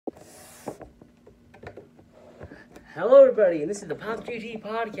Hello, everybody, and this is the Pops&JakeyT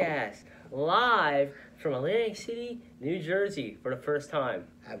podcast, live from Atlantic City, New Jersey, for the first time.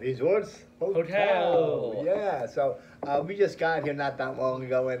 Happy Resorts Hotel. Yeah, so we just got here not that long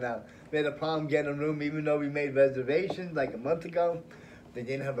ago, and we had a problem getting a room, even though we made reservations like a month ago. They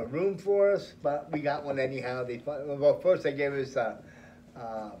didn't have a room for us, but we got one anyhow. First they gave us a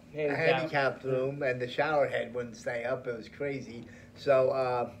handicapped room, and the shower head wouldn't stay up. It was crazy.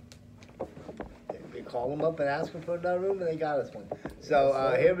 So we called them up and asked them for another room, and they got us one.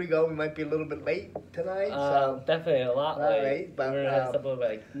 So here we go. We might be a little bit late tonight. Definitely a lot late. But we're gonna step over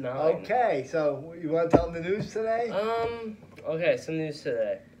like 9. Okay, so you want to tell them the news today? Okay, some news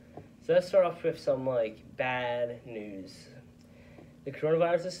today. So let's start off with some bad news. The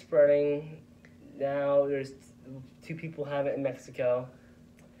coronavirus is spreading. Now there's 2 people have it in Mexico,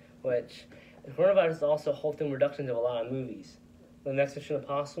 which the coronavirus is also halting reductions of a lot of movies. The next Mission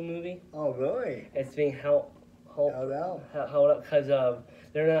Impossible movie. Oh, really? It's being held up because of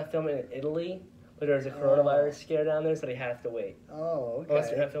they're not filming in Italy, but there's a coronavirus scare down there, so they have to wait. Oh, okay. Unless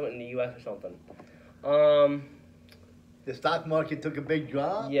they're not filming in the U.S. or something. The stock market took a big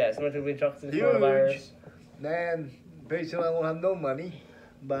drop. Yeah, so much of a big drop to the coronavirus. Man, pretty soon I won't have no money,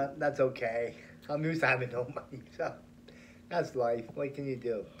 but that's okay. I'm used to having no money, so that's life. What can you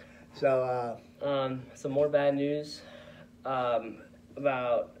do? So, some more bad news.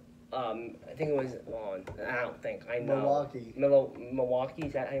 About I think it was Milwaukee. Milwaukee,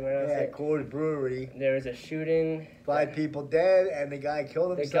 is that how you pronounce it? Yeah, Coors Brewery. There was a shooting. 5 people dead, and the guy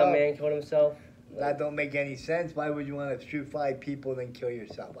killed himself. The gun man killed himself. That don't make any sense. Why would you want to shoot 5 people and then kill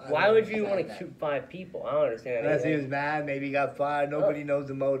yourself? Why would you want to shoot 5 people? I don't understand. Unless he was mad, maybe he got fired. Nobody knows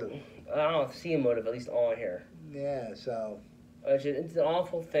the motive. I don't see a motive, at least on here. Yeah, so. It's an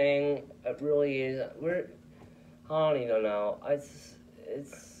awful thing. It really is. I don't even know. It's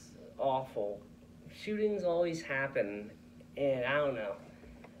awful. Shootings always happen, and I don't know.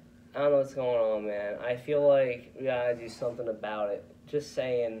 I don't know what's going on, man. I feel like we gotta do something about it. Just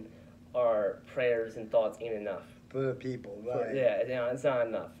saying our prayers and thoughts ain't enough. For the people, right? It's not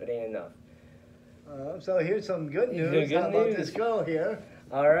enough. It ain't enough. So here's some good news. How about this girl here?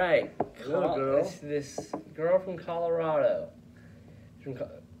 All right. Little girl. This girl from Colorado.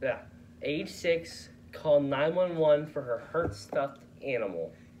 Age 6. Called 911 for her hurt stuffed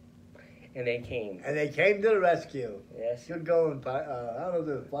animal, and they came. And they came to the rescue. Yes. Good going. I don't know,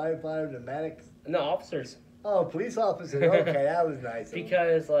 the firefighters, the medics. No, officers. Oh, police officers. Okay, that was nice.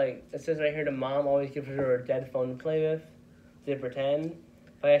 Because it says right here, the mom always gives her a dead phone to play with, to pretend.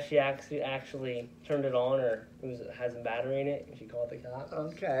 But she actually turned it on, or has a battery in it, and she called the cops.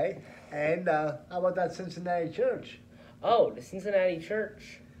 Okay. And how about that Cincinnati church? Oh, the Cincinnati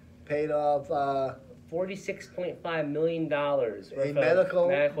church paid off $46.5 million worth in medical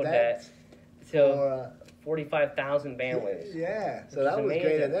debt to 45,000 families. Yeah, so that was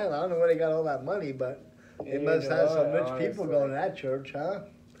great of them. I don't know where they got all that money, but they must have some rich people going to that church, huh?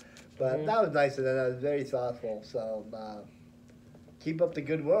 But that was nice of them. That was very thoughtful. So keep up the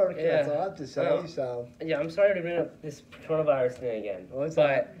good work. That's all I have to say. So yeah, I'm sorry to bring up this coronavirus thing again.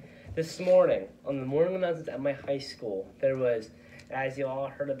 But this morning, on the morning announcements at my high school, there was, as you all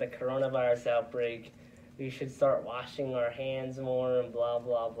heard of the coronavirus outbreak, we should start washing our hands more and blah,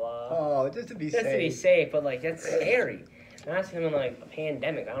 blah, blah. Oh, just to be safe. Just to be safe, but that's scary. And that's even a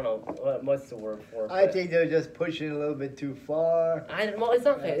pandemic. I don't know what's the word for it. I think they're just pushing a little bit too far. Well, it's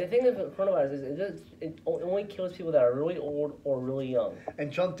not fair. The thing with coronavirus is it only kills people that are really old or really young.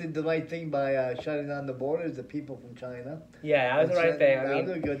 And Trump did the right thing by shutting down the borders to people from China. Yeah, that was the right thing. That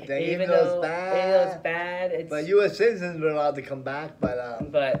was a good thing. Even though it's bad, but U.S. citizens were allowed to come back,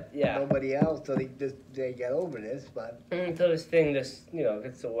 but yeah, nobody else till they get over this. But until this thing just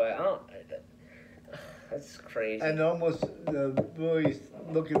gets away. That's crazy. And almost the boys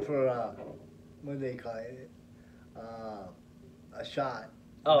looking for what do they call it? A shot.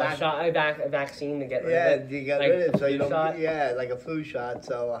 Oh, a vaccine to get rid of it. Yeah, to get rid of it so you don't. Yeah, like a flu shot.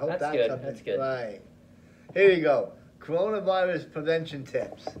 So I hope that's good. That's good. Right. Here you go. Coronavirus prevention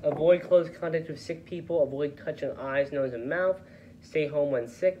tips. Avoid close contact with sick people. Avoid touching eyes, nose, and mouth. Stay home when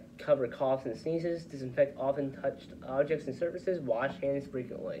sick. Cover coughs and sneezes. Disinfect often touched objects and surfaces. Wash hands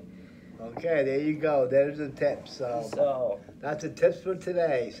frequently. Okay, there you go. There's the tips. So that's the tips for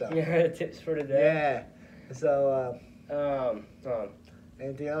today. So yeah, the tips for today. Yeah. So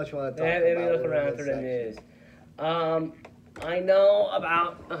anything else you want to talk about? Let me look around for the news. I know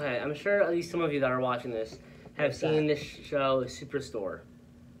about. Okay, I'm sure at least some of you that are watching this have seen this show, Superstore.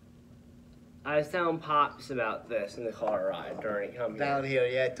 I was telling Pops about this in the car ride during coming down here.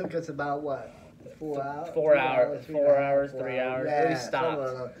 Yeah, it took us about what? 4 hours? 4 hours, 3 hours. Yeah, We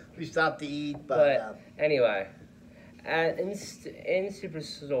stopped. We stopped to eat, but anyway, in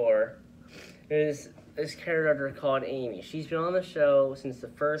Superstore, there's this character called Amy. She's been on the show since the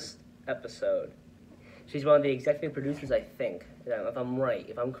first episode. She's one of the executive producers, I think, if I'm right,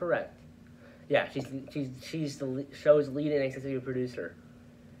 if I'm correct. Yeah, she's the show's lead and executive producer.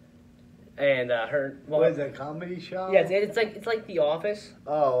 And her. Well, what is it, a comedy show? Yeah, it's like The Office.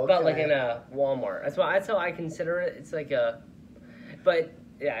 Oh, okay. But like in a Walmart. That's how I consider it. It's like a. But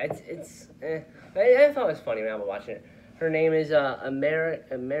yeah, it's. I thought it was funny when I was watching it. Her name is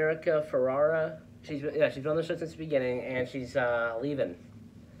America Ferrara. She's been on the show since the beginning, and she's leaving.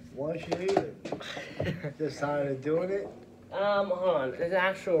 Why is she leaving? Just tired of doing it? Hold on. There's an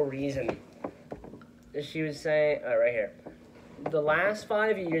actual reason. She was saying, right here. The last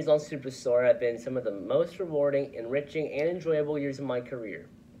 5 years on Superstore have been some of the most rewarding, enriching, and enjoyable years of my career.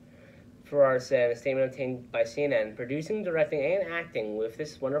 Ferrara said in a statement obtained by CNN, producing, directing, and acting with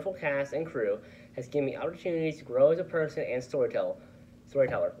this wonderful cast and crew has given me opportunities to grow as a person and storyteller.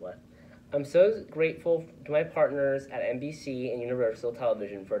 What? I'm so grateful to my partners at NBC and Universal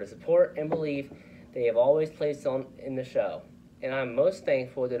Television for the support and belief they have always placed in the show. And I'm most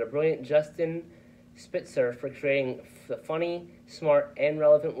thankful to the brilliant Justin Spitzer for creating the funny, smart, and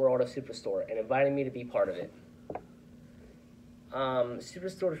relevant world of Superstore and inviting me to be part of it.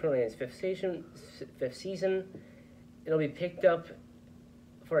 Superstore is currently in its fifth season. It'll be picked up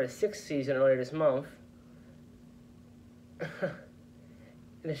for a 6th season earlier this month.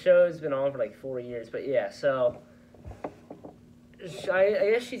 The show's been on for like 4 years, but yeah, so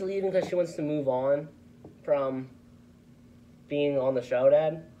I guess she's leaving because she wants to move on from being on the show,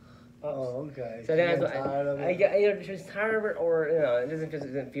 Dad. Oh, okay. So then she was tired of it, or it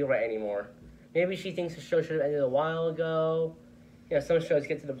doesn't feel right anymore. Maybe she thinks the show should have ended a while ago. Some shows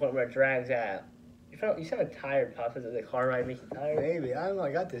get to the point where it drags out. You sound tired, Pops. Does the car ride make you tired? Maybe. I don't know.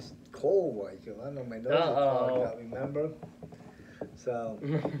 I got this cold, like, I don't know. My nose is clogged up, remember? So,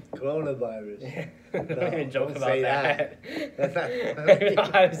 coronavirus. Don't even joke about that. That's not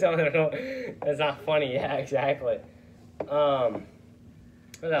funny. That's not funny. Yeah, exactly.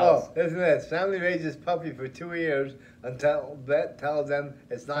 What else? Oh, isn't this? Family raises puppy for 2 years until vet tells them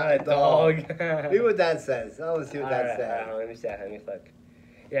it's not a dog. See what that says. I want to see what that says. Let me see. Let me click.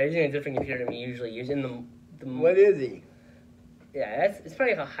 Yeah, using a different computer than we usually use. What is he? Yeah, it's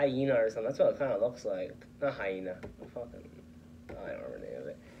probably like a hyena or something. That's what it kind of looks like. Not hyena. I don't remember the name of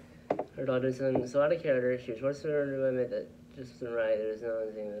it. Her daughter's son saw the character. She was forced to admit that just wasn't right. There was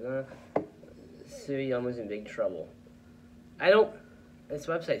no thing. Sue Young was in big trouble. This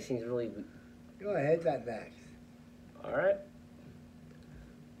website seems really. Go ahead, that next. All right.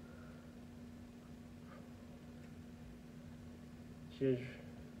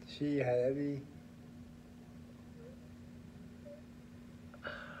 She heavy.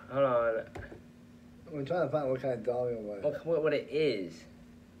 Hold on. I'm trying to find what kind of dog it was. What it is.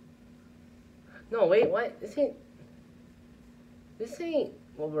 No, wait, what? This ain't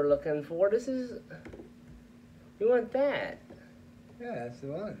what we're looking for. We want that. Yeah, that's the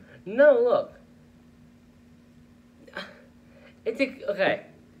one. No, look. Okay.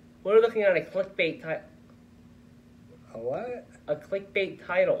 We're looking at a clickbait title. A what? A clickbait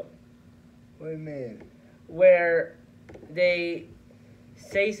title. What do you mean? Where they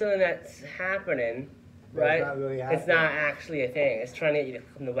say something that's happening, right? It's not really happening. It's not actually a thing. It's trying to get you to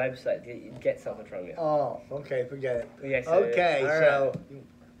click on the website to get something from you. Oh, okay, forget it. Yes, okay, so... Right. You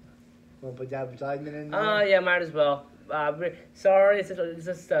want to put the advertisement in there? Yeah, might as well. Sorry, it's just what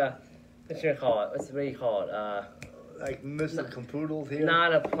you call it? What do you call it? Like Mr. Capoodles here?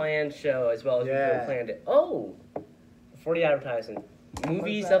 Not a planned show as well as we planned it. Oh! For the advertising.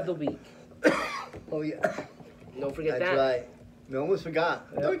 Movies of the week. Oh, yeah. Don't forget That's that. right. We almost forgot.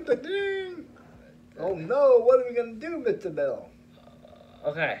 Yep. Ding. Oh, no. What are we going to do, Mr. Bill?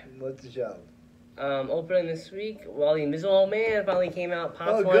 Okay. What's the show? Opening this week, well, The Invisible Man finally came out.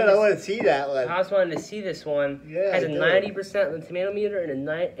 Pops good. I want to see that one. Pops wanted to see this one. Yeah, has a 90% on the tomato meter and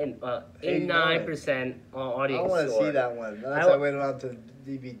 89% on audience score. I want to see that one. Unless I wait around till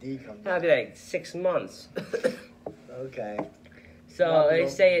the DVD comes out. That'd be like 6 months. Okay. So they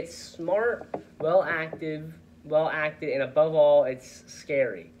say it's smart, well acted, and above all, it's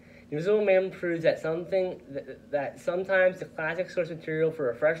scary. The Invisible Man proves that that sometimes the classic source material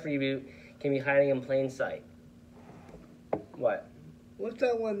for a fresh reboot can be hiding in plain sight. What? What's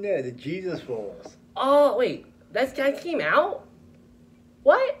that one there? The Jesus Rolls. Oh, wait. That came out?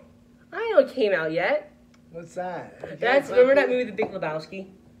 What? I didn't know it came out yet. What's that? Remember that movie, The Big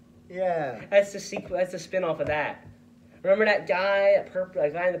Lebowski? Yeah. That's the sequel. That's the spin-off of that. Remember that guy,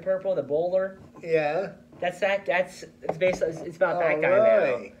 that guy in the purple, the bowler? Yeah. It's basically, it's about that guy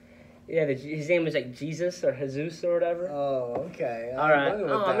really? now. Yeah, his name was like Jesus or Jesus or whatever. Oh, okay. All right.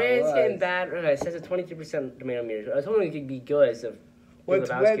 Oh man, it's getting bad. Okay, it says a 23% tomato meter. I was hoping it could be good as the What's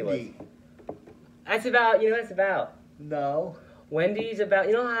Wendy? That's about. You know what it's about. No. Wendy's about.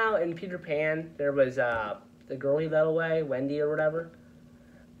 You know how in Peter Pan there was the girl he led away, Wendy or whatever.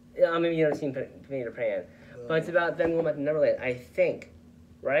 Yeah, I mean you never seen Peter Pan, but it's about them going back to Neverland. I think,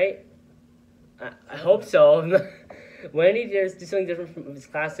 right? I hope so. Wendy does something different from his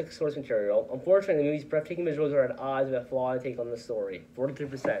classic source material. Unfortunately, the movie's breathtaking visuals are at odds with a flawed take on the story.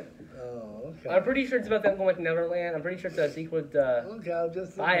 43%. Oh, okay. I'm pretty sure it's about them going back to Neverland. I'm pretty sure it's a sequel to... Okay, I'll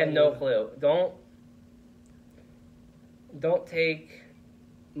just... I have no clue. Don't take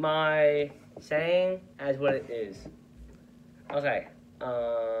my saying as what it is. Okay.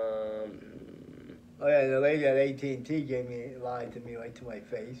 Oh, yeah, the lady at AT&T lied to me right to my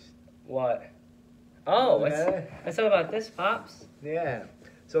face. What? Oh, yeah. let's talk about this, Pops. Yeah.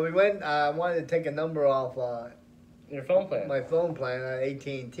 So we went, I wanted to take a number off your phone plan. My phone plan on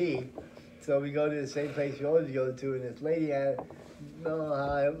AT&T. So we go to the same place we always go to, and this lady had, no,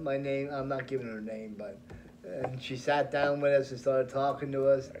 hi, my name, I'm not giving her name, but, and she sat down with us and started talking to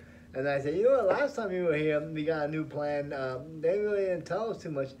us. And I said, you know what, last time you were here, we got a new plan. They really didn't tell us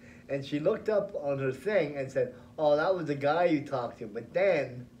too much. And she looked up on her thing and said, oh, that was the guy you talked to. But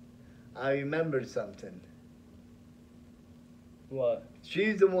then I remembered something. What?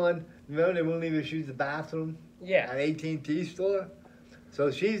 She's the one, remember they wouldn't leave us use the bathroom? Yeah. At AT&T store?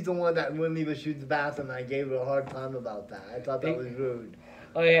 So she's the one that wouldn't leave us use the bathroom, and I gave her a hard time about that. I thought that was rude.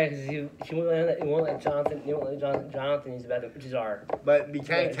 Oh yeah, because she won't let Jonathan use the bathroom, which is our. But we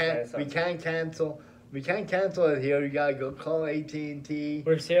can't cancel. We can't cancel it here. You gotta go call AT&T.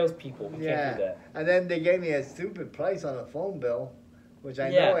 We're salespeople. We can't do that. And then they gave me a stupid price on a phone bill, which I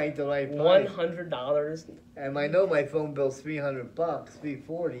know ain't the right price. $100. And I know my phone bill's $300,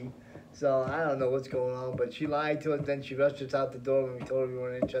 $340. So I don't know what's going on. But she lied to us. Then she rushed us out the door when we told her we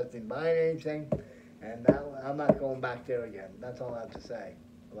weren't interested in buying anything. And I'm not going back there again. That's all I have to say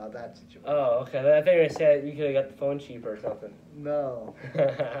about that situation. Oh, okay. I think I said you could have got the phone cheaper or something. No.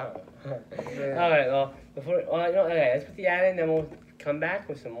 All right. Well, okay. Let's put the ad in, then we'll come back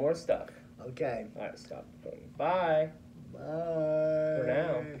with some more stuff. Okay. All right. Stop. Bye. Bye. For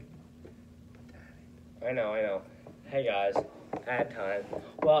now. I know. Hey guys, ad time.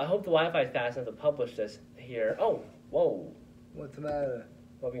 Well, I hope the Wi-Fi is fast enough to publish this here. Oh, whoa. What's the matter?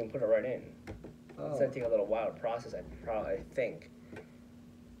 Well, we can put it right in. Oh. It's gonna take a little while to process. I think.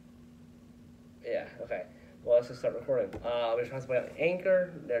 Yeah. Okay. Well, let's just start recording. We're responsible by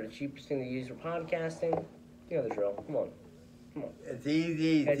Anchor. They're the cheapest thing to use for podcasting. You know the drill. Come on. It's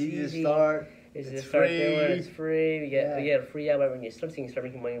easy. It's easy to start. It's free. It's free. We get a free ad right when you start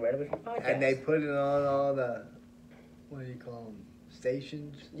making money right away from podcasts. And they put it on all the, what do you call them,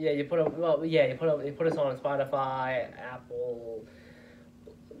 stations? Yeah, you put us on Spotify, Apple,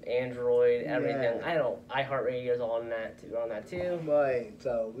 Android, everything. Yeah. I know iHeartRadio's on that too. Right.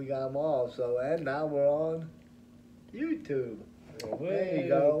 So we got them all. So and now we're on YouTube. Woo. There you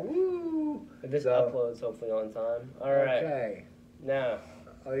go. Woo. This uploads hopefully on time. All right. Okay. Now.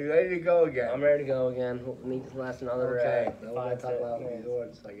 Are you ready to go again? I'm ready to go again. We'll need to last another. Okay. Now we're gonna talk about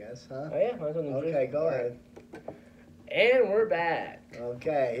resorts, I guess, huh? Oh yeah. Might as well okay. Go ahead. And we're back.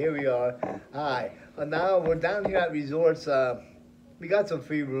 Okay. Here we are. Hi. Now we're down here at resorts. We got some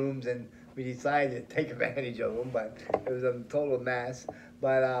free rooms and we decided to take advantage of them, but it was a total mess.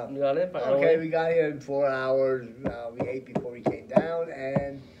 But you got in okay, we got here in 4 hours. We ate before we came down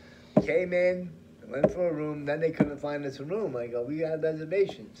and came in, went for a room. Then they couldn't find us a room. I go, we had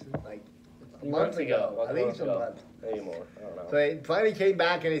reservations like a month ago, at least a month. Maybe more. I don't know. So they finally came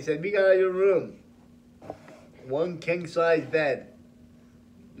back and they said, we got your room, 1 king size bed.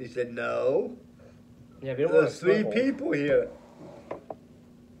 They said no. Yeah, we don't There's 3 people here.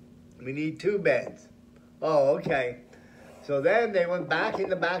 We need 2 beds. Oh, okay. So then they went back in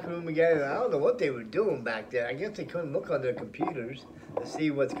the back room again, and I don't know what they were doing back there. I guess they couldn't look on their computers to see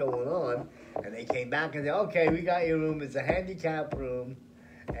what's going on. And they came back and said, okay, we got your room. It's a handicap room.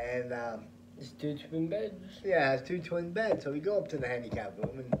 And it's 2 twin beds. Yeah, it's 2 twin beds. So we go up to the handicap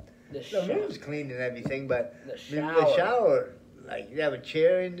room, and the room's clean and everything, but the shower, like you have a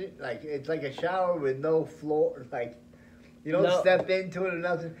chair in it, like it's like a shower with no floor, like you don't step into it or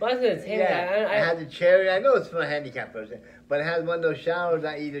nothing. Well, it's I had the chair. I know it's for a handicapped person, but it has one of those showers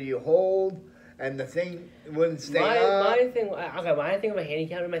that either you hold and the thing wouldn't stay up. When I think of a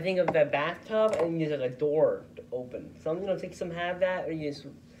handicap room, I think of that bathtub and there's like a door to open. Some have that, or you just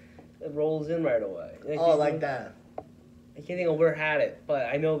it rolls in right away. Like that. I can't think of where it had it, but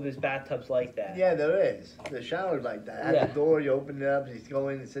I know there's bathtubs like that. Yeah, there is. The shower's like that. At Yeah. the door, you open it up, you go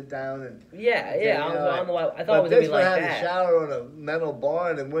in and sit down. And Yeah, yeah, I thought it was but gonna this be one like had that. a shower on a metal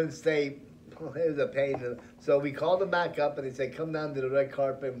bar and it wouldn't stay. It was a pain. So we called them back up and they said, come down to the red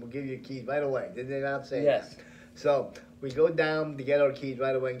carpet and we'll give you keys right away. Did they not say Yes. that? So we go down to get our keys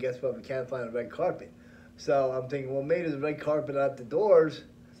right away and guess what? We can't find a red carpet. So I'm thinking, well, maybe there's a red carpet at the doors.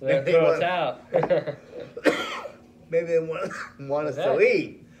 So they throw us out. Maybe they want us to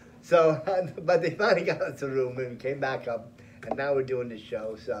leave. So, but they finally got us a room and we came back up and now we're doing this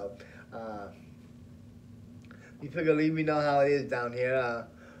show. So, you figure let me know how it is down here.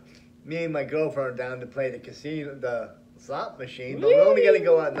 Me and my girlfriend are down to play the casino, the slot machine, but we're only going to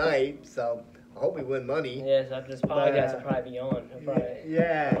go at night, so I hope we win money. Yes, after this podcast, I'll probably be on. I'll probably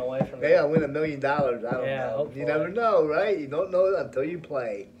Yeah. run away from Maybe it. I'll win $1 million. I don't know. Hopefully. You never know, right? You don't know until you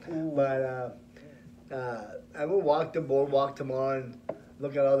play. Ooh. But I will walk the boardwalk tomorrow and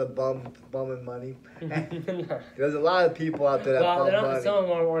look at all the bumming money. There's a lot of people out there that bum money. Some of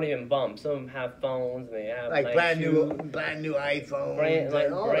them aren't even bums. Some of them have phones and they have Like nice brand shoes, new iPhones.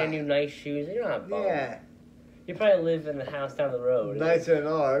 brand new nice shoes. You don't have bums. Yeah, You probably live in the house down the road. nicer than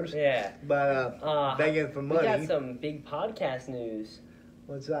ours. Yeah. But begging for We money. got some big podcast news.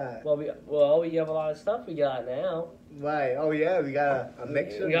 What's that? Well, we have a lot of stuff we got now. Right. Oh yeah, we got a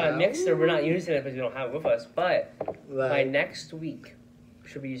mixer. We got now. a mixer. We're not using it because we don't have it with us. But by Right. next week, we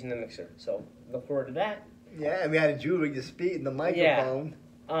should be using the mixer. So look forward to that. Yeah, and we had a jewelry to speak in the microphone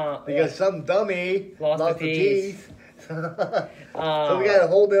because some dummy Lost lost the the teeth. teeth. So we got to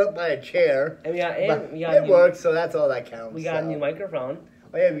hold it up by a chair. And But we got it works, so that's all that counts. We got so. a new microphone.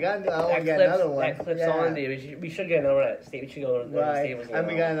 Oh yeah, we got. We got another one. That clips yeah. on. Dude. We should get another at state. We should go to the Right, Staples. and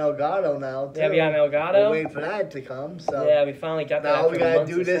we got an Elgato now too. Yeah, we got an Elgato. We're waiting for that to come. So Yeah, we finally got that. now all we after gotta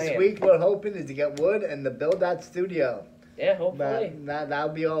months do of this saying. week. We're hoping is to get wood and to build that studio. Yeah, hopefully. But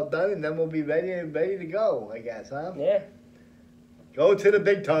that'll be all done, and then we'll be ready to go. I guess, huh? Yeah. Go to the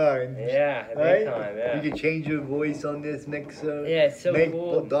big time. Yeah, Right? big time. Yeah. You can change your voice on this mixer. Yeah, it's so Make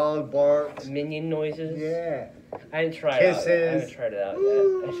cool. dog barks. Minion noises. Yeah. I didn't try it out. I Kisses. haven't tried it out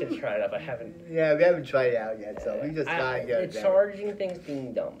yet. I should try it out. I haven't. Yeah, we haven't tried it out yet, so we just got to The charging thing's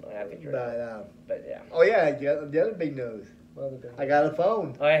being dumb. I haven't tried it. But yeah. Oh yeah, the other big news. I got a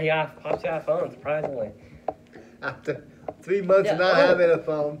phone. Oh yeah, Pops got a phone, surprisingly. After 3 months of not having a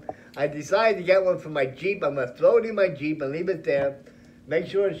phone, I decided to get one for my Jeep. I'm gonna throw it in my Jeep and leave it there. Make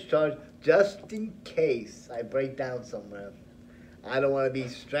sure it's charged just in case I break down somewhere. I don't want to be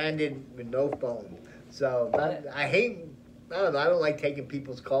stranded with no phone. So I don't know. I don't like taking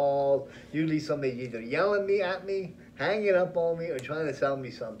people's calls. Usually somebody's either yelling at me, hanging up on me, or trying to sell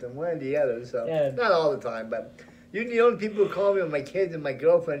me something. One or the other. So not all the time, but usually the only people who call me are my kids and my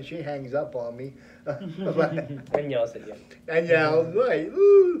girlfriend. She hangs up on me. And yells at you. And yells, right?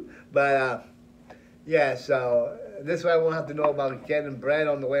 Woo! But yeah. So this way I won't have to know about getting bread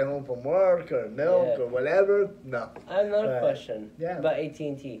on the way home from work or milk or whatever. No. I have another question about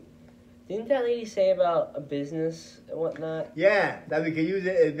AT&T. Didn't that lady say about a business and whatnot? Yeah, that we could use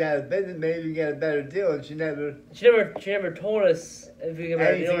it if we had a business, maybe we get a better deal. And she never told us if we could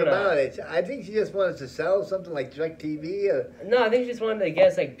get a deal anything or not. about it. I think she just wanted to sell something like DirecTV or No, I think she just wanted to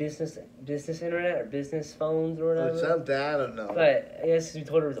guess like business internet or business phones or whatever. something. I don't know. But I guess we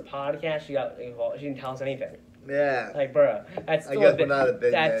told her it was a podcast. She didn't tell us anything. Yeah. Like, bro, that's still guess we're not a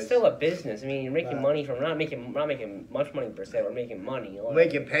business. That's still a business. I mean, you're making money from not making much money per se. We're making money.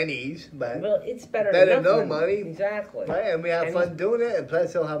 Making pennies, but well, it's better than than no money. Exactly. Right, and we have fun doing it, and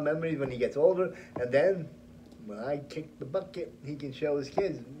plus he'll have memories when he gets older, and then when I kick the bucket, he can show his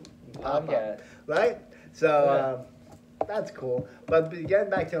kids. Papa, right? So that's cool. But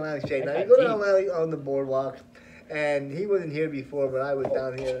getting back to Lounge Shade, now you go down on the boardwalk, and he wasn't here before, but I was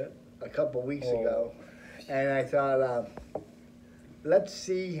down here a couple weeks ago. And I thought, let's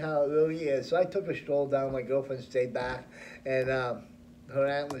see how it really is. So I took a stroll down. My girlfriend stayed back, and her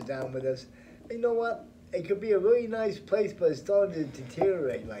aunt was down with us. You know what? It could be a really nice place, but it's starting to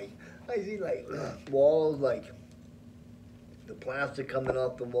deteriorate. Like I see, like walls, like the plastic coming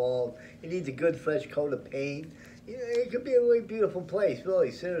off the wall. It needs a good fresh coat of paint. You know, it could be a really beautiful place,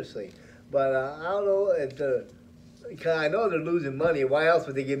 really, seriously. But I don't know if because I know they're losing money. Why else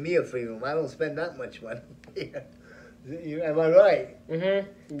would they give me a free room? I don't spend that much money. Am I right?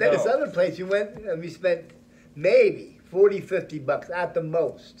 Mm-hmm. Then this other place you went and we spent maybe $40, $50 at the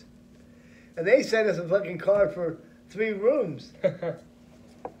most. And they sent us a fucking card for 3 rooms.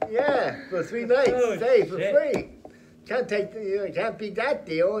 Yeah, for 3 nights stay for free. Can't beat that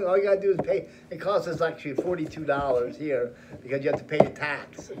deal. All you gotta do is pay. It costs us actually $42 here because you have to pay the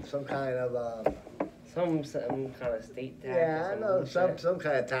tax, some kind of Some kind of state tax. Yeah, I know some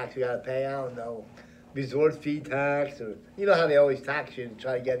kind of tax we gotta pay. I don't know, resort fee tax, or you know how they always tax you and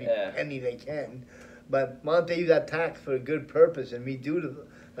try to get every penny they can. But why don't they use that tax for a good purpose and redo the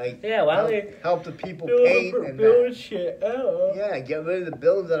why don't they help the people paint and build shit out? Yeah, get rid of the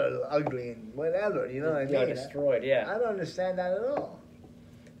buildings that are ugly and whatever. You know what I mean? Destroyed. Yeah. I don't understand that at all.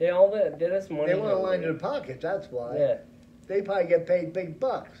 They this money. They want to line their pockets. That's why. Yeah. They probably get paid big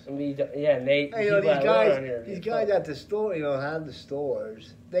bucks. And they. Hey, you know, these guys at the store, you know, have the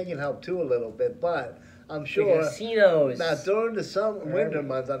stores. They can help too a little bit, but I'm sure the casinos. Now during the winter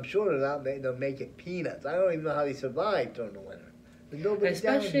months, I'm sure they're making peanuts. I don't even know how they survive during the winter.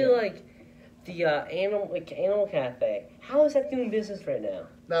 Especially like the animal cafe. How is that doing business right now?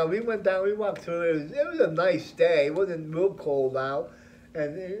 Now we went down. We walked through. It was a nice day. It wasn't real cold out.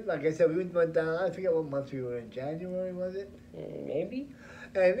 And like I said, we went down. I forget what month we were in. January, was it? Maybe.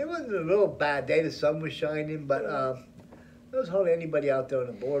 And it wasn't a real bad day. The sun was shining, but there was hardly anybody out there on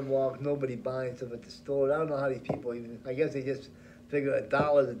the boardwalk. Nobody buying stuff at the store. I don't know how these people even. I guess they just figure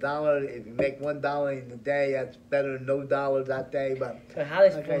 $1 is $1. If you make $1 in the day, that's better than no dollar that day. But so how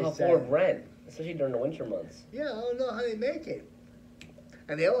they afford rent, especially during the winter months? Yeah, I don't know how they make it.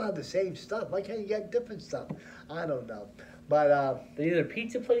 And they all have the same stuff. Why can't you get different stuff? I don't know. But they're either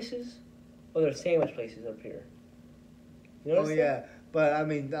pizza places or they're sandwich places up here. You oh yeah, but I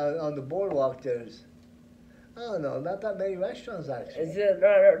mean on the boardwalk there's I don't know, not that many restaurants actually.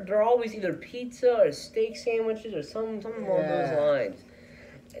 They're always either pizza or steak sandwiches or something along those lines.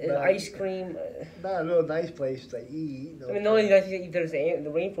 Ice cream. Not a real nice place to eat. I mean, the only nice thing there's the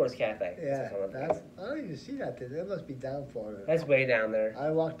Rainforest Cafe. Yeah, I don't even see that there. That must be down far. That's way down there. I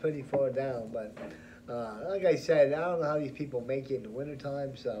walked pretty far down, but like I said, I don't know how these people make it in the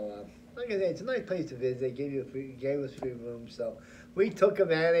wintertime. So, like I said, it's a nice place to visit. They gave us free rooms, so we took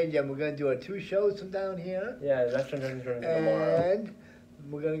advantage, and we're going to do our 2 shows from down here. Yeah, that's turning tomorrow. And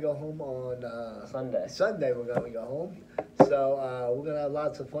we're going to go home on Sunday. Sunday, we're going to go home. So we're going to have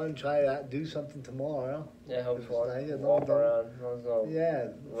lots of fun. Try to do something tomorrow. Yeah, hopefully. Nice. Walk around. No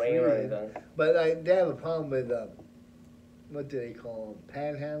rain or anything. But they have a problem with, what do they call them?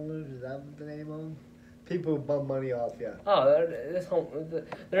 Panhandlers? Is that what the name of them? People who bum money off you. Oh,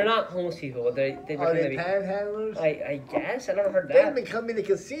 they're not homeless people. Are they panhandlers? I guess. I never heard that. They've been coming to the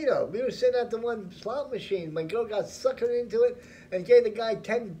casino. We were sitting at the one slot machine. My girl got suckered into it and gave the guy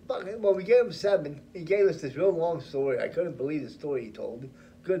 $10. Well, we gave him 7. He gave us this real long story. I couldn't believe the story he told.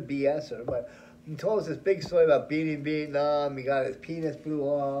 Good BSer, but he told us this big story about being in Vietnam. He got his penis blew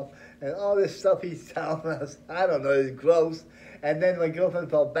off and all this stuff he's telling us. I don't know. It's gross. And then my girlfriend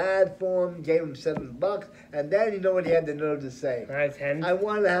felt bad for him, gave him $7, and then you know what he had the nerve to say? 10. I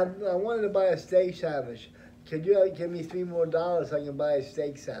wanted to buy a steak sandwich. Could you give me $3 more so I can buy a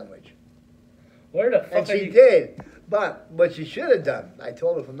steak sandwich? Where the fuck? And she did. But what she should have done, I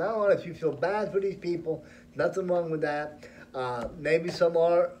told her from now on, if you feel bad for these people, nothing wrong with that. Maybe some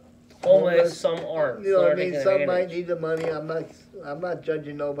are homeless, some aren't. You know what I mean? Some might need the money. I'm not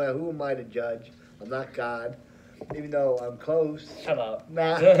judging nobody. Who am I to judge? I'm not God. Even though I'm close. Shut up.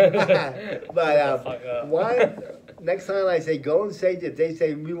 Nah. But why? Next time I say go and say, if they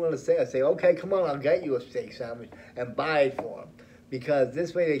say we want to say, I say okay, come on, I'll get you a steak sandwich and buy it for them, because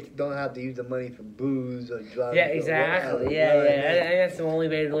this way they don't have to use the money for booze or drugs. Yeah, exactly. Yeah. And that's the only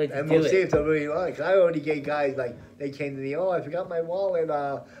way really to and do it. And we'll see if they really like. Cause I already gave guys they came to me. Oh, I forgot my wallet.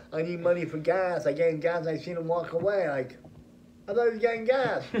 I need money for gas. I gave him gas. I seen him walk away. I thought he was getting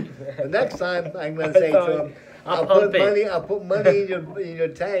gas. The next time I'm going to say to him, I'll put money in your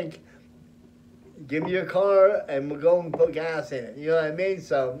tank. Give me your car, and we'll go and put gas in it. You know what I mean?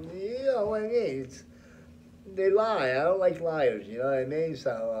 So, you know what I mean? They lie. I don't like liars. You know what I mean?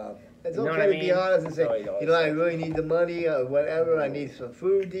 So, it's okay to be honest and say, I really need the money or whatever. I need some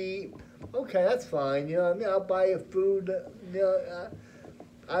food to eat. Okay, that's fine. You know what I mean? I'll buy you food. You know,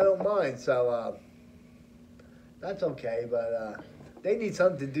 I don't mind. So, that's okay. But, they need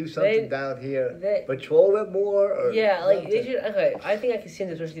something to do down here. Patrol it more? Or they should. Okay, I think I can see in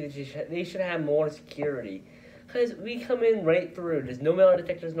this, especially they should have more security. Because we come in right through. There's no metal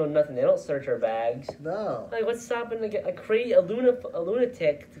detectors, no nothing. They don't search our bags. No. Like, what's stopping a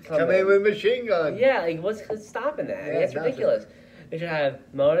lunatic to come in with a machine gun? Yeah, like, what's stopping that? Yeah, it's ridiculous. They should have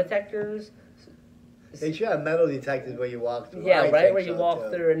metal detectors. They should have metal detectors where you walk through. Yeah, right where you walk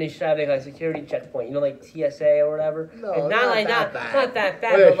through, and they should have like a security checkpoint. You know, like TSA or whatever. No, not that bad.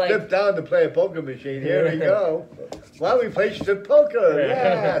 But like, strip down to play a poker machine. Here we go. Why don't we play strip poker?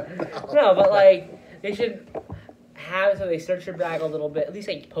 Yeah. No, but like they should have so they search your bag a little bit. At least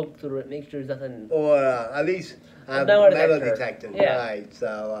like poke through it, make sure there's nothing. Or at least have metal detectors. Yeah. Right.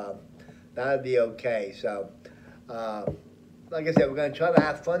 So that'd be okay. So, like I said, we're gonna try to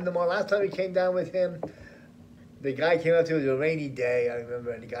have fun tomorrow. Last time we came down with him, the guy came up to us. It was a rainy day, I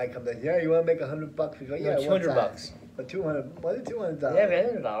remember, and the guy comes in. Yeah, you want to make $100? We go, yeah, No, $200. But 200? Was it $200?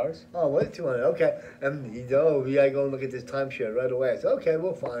 Yeah, $100. Oh, was it 200? Okay. And he said, oh, we gotta go and look at this timeshare right away. I said, okay,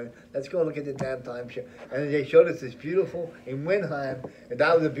 we'll fine. Let's go look at the damn timeshare. And then they showed us this beautiful in Windheim, and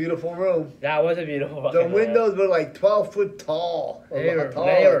that was a beautiful room. That was a beautiful The windows were like 12 foot tall. They were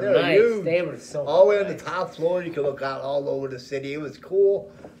nice. Huge. They were so all the way on nice. the top floor, you could look out all over the city. It was cool.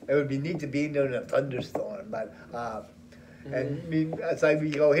 It would be neat to be in there in a thunderstorm, but and it's like we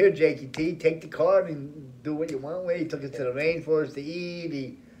go here, JakeyT, take the card and do what you want with it. He took us to the rainforest to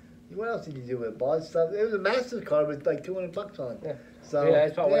eat. What else did you do with it? Bought stuff. It was a MasterCard with like $200 on. Yeah. So yeah, I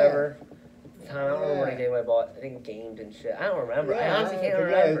just bought whatever. I don't remember what game I bought. I think games and shit. I don't remember. I honestly can't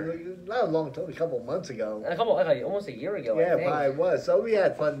remember. Not a long time, a couple of months ago. Like almost a year ago. Yeah, I think. probably was. So we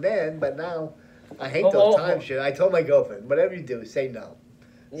had fun then, but now I hate those timeshare. I told my girlfriend, whatever you do, say no.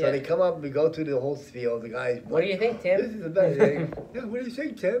 So they come up, we go through the whole spiel. The guys. What do you think, Tim? This is the best thing. Yeah, what do you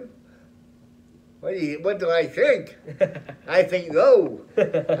think, Tim? What do I think? I think no.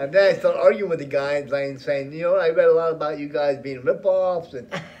 And then I start arguing with the guys, saying, you know, I read a lot about you guys being rip-offs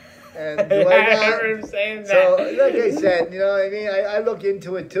and do I remember him saying that. So, like I said, you know what I mean? I look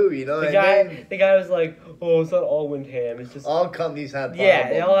into it too, you know what I mean? The guy was like, oh, it's not all Windham. It's just... All companies have problems. Yeah,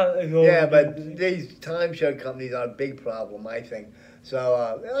 they all have... Yeah, but these timeshare companies are a big problem, I think.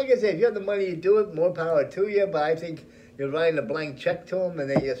 So, like I said, if you have the money to do it, more power to you, but I think you're writing a blank check to them and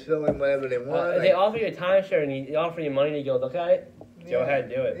they just fill in whatever they want. They offer you a timeshare and they offer you money to go look at it. Go ahead and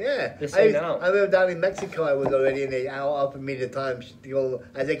do it. Yeah. Just say no. I remember down in Mexico, I was already, and they offered me the time to go.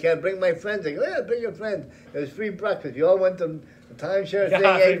 I said, can I bring my friends? They go, yeah, bring your friends. It was free breakfast. We all went to the timeshare thing,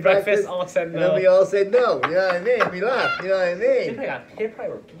 free ate breakfast, all said no. and then we all said no. You know what I mean? We laughed. You know what I mean? They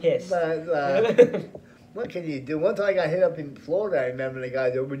probably were pissed. But, what can you do? One time I got hit up in Florida. I remember the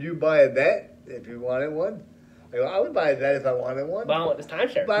guy said, would you buy a vet if you wanted one? I go, I would buy a vet if I wanted one. But I don't want this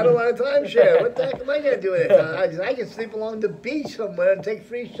timeshare. But I don't want a timeshare. What the heck am I going to do with it? I can sleep along the beach somewhere and take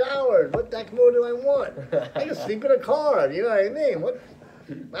free showers. What the heck more do I want? I can sleep in a car. You know what I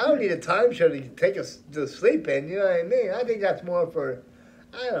mean? I don't need a timeshare to take us to sleep in. You know what I mean? I think that's more for,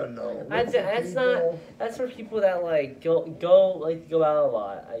 I don't know. That's for people that like go out a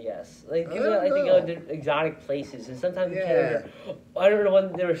lot, I guess. Like people that like to go to exotic places, and sometimes you can't. I don't know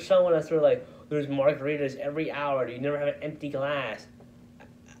when they were showing us, they were like, there's margaritas every hour. You never have an empty glass.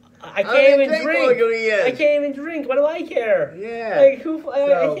 I can't even drink. I can't even drink. What do I care? Yeah. Like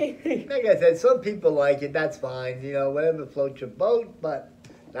like I said, some people like it. That's fine. You know, whatever floats your boat, but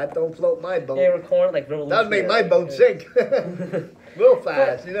that don't float my boat. They record like revolutionary. That'd make my boat sink real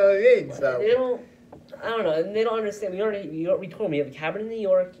fast. You know what I mean? So they don't. I don't know. And they don't understand. We told them we have a cabin in New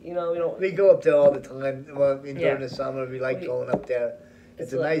York. You know, we don't. We go up there all the time. Well, during the summer, we like going up there.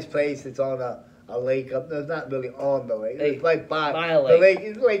 It's a nice place. It's on a lake up there. It's not really on the lake. It's like by a lake. The lake.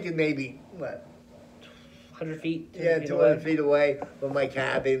 It's like maybe, what? 100 feet? Yeah, 200 feet away from my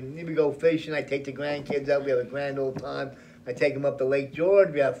cabin. We go fishing. I take the grandkids out. We have a grand old time. I take them up to Lake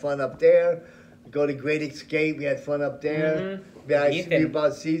George. We have fun up there. We go to Great Escape. We had fun up there. We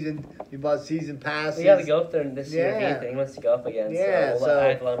bought season passes. We got to go up there this year. Ethan, he wants to go up again. Yeah, so I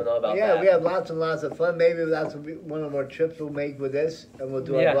have to let him know about that. Yeah, we have lots and lots of fun. Maybe that's one of our trips we'll make with this, and we'll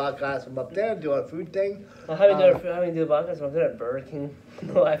do our broadcast from up there, do our food thing. Well, how do we do the broadcast? We'll do it at Burger King.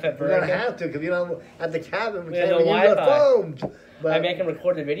 Life at Burger King. We're gonna have to, because you know, at the cabin we can't no use our phones. But I mean, I can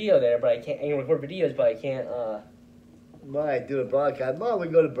record the video there, but I can't. I can record videos, but I can't. Right, do the broadcast. Well, we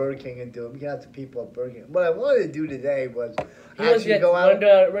go to Burger King and do it. We got the people at Burger King. What I wanted to do today was actually go out.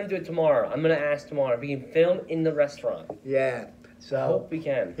 We're going to do it tomorrow. I'm going to ask tomorrow if we can film in the restaurant. Yeah. So I hope we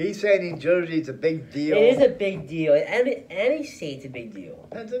can. He said in Jersey it's a big deal. It is a big deal. Any state's a big deal.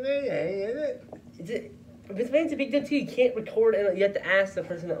 Pennsylvania, isn't it? Pennsylvania's a big deal too. You can't record, and you have to ask the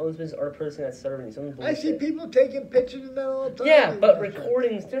person that owns this or the person that's serving you. I see people taking pictures of that all the time. Yeah, but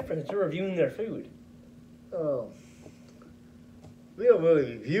recording's different. You're reviewing their food. Oh. We don't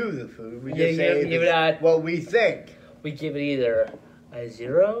really review the food. We just say what we think. We give it either a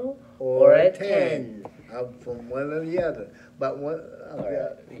 0 or a 10. From one or the other. But what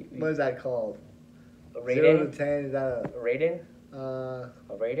is that called? A rating? 0 to 10, is that a rating? A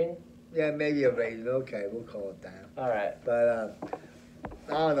rating? Yeah, maybe a rating. Okay, we'll call it that. All right. But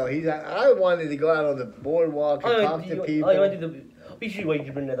I don't know. I wanted to go out on the boardwalk and talk to people. Oh, you want to do the... Did you bring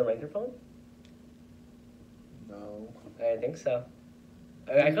another microphone? No. I didn't think so.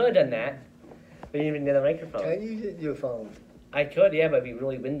 I could have done that, but you didn't bring another microphone. Can you use your phone? I could, yeah, but it'd be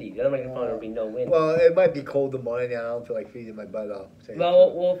really windy. The other microphone would be no wind. Well, it might be cold in the morning. I don't feel like freezing my butt off.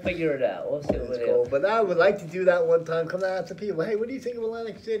 Well, we'll figure it out. We'll see what we do. Cold. But I would like to do that one time. Come out to people. Hey, what do you think of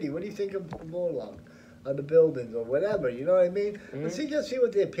Atlantic City? What do you think of Morlock? On the buildings or whatever, you know what I mean? Mm-hmm. Let's just see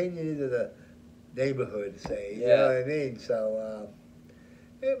what the opinion is of the neighborhood, say. You Yeah. know what I mean? So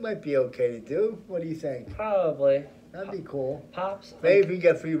it might be okay to do. What do you think? Probably. That'd be cool. Pops. Maybe we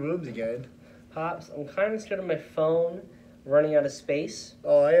get 3 rooms again. Pops, I'm kind of scared of my phone running out of space.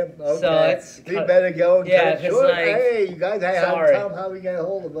 Oh, I am? Okay. So it's we better go and yeah, cut it short. like, Hey, you guys, tell them how we get a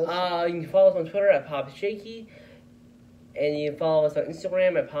hold of us. You can follow us on Twitter at Pops&JakeyT. And you can follow us on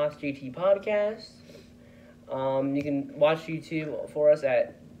Instagram at Pops&JakeyT Podcast. You can watch YouTube for us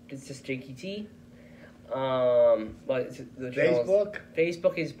at It's Just JakeyT. But it's the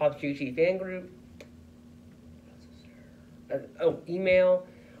Facebook is Pops&JakeyT Fan Group. Email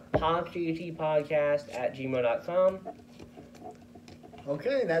popsjtpodcast@gmail.com.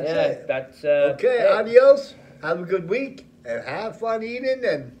 Okay, that's it. That's okay, it. Adios. Have a good week and have fun eating,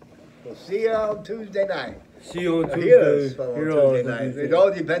 and we'll see you on Tuesday night. See you on Tuesday night. It all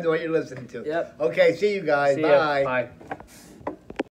depends on what you're listening to. Yep. Okay, see you guys. See Bye. ya. Bye.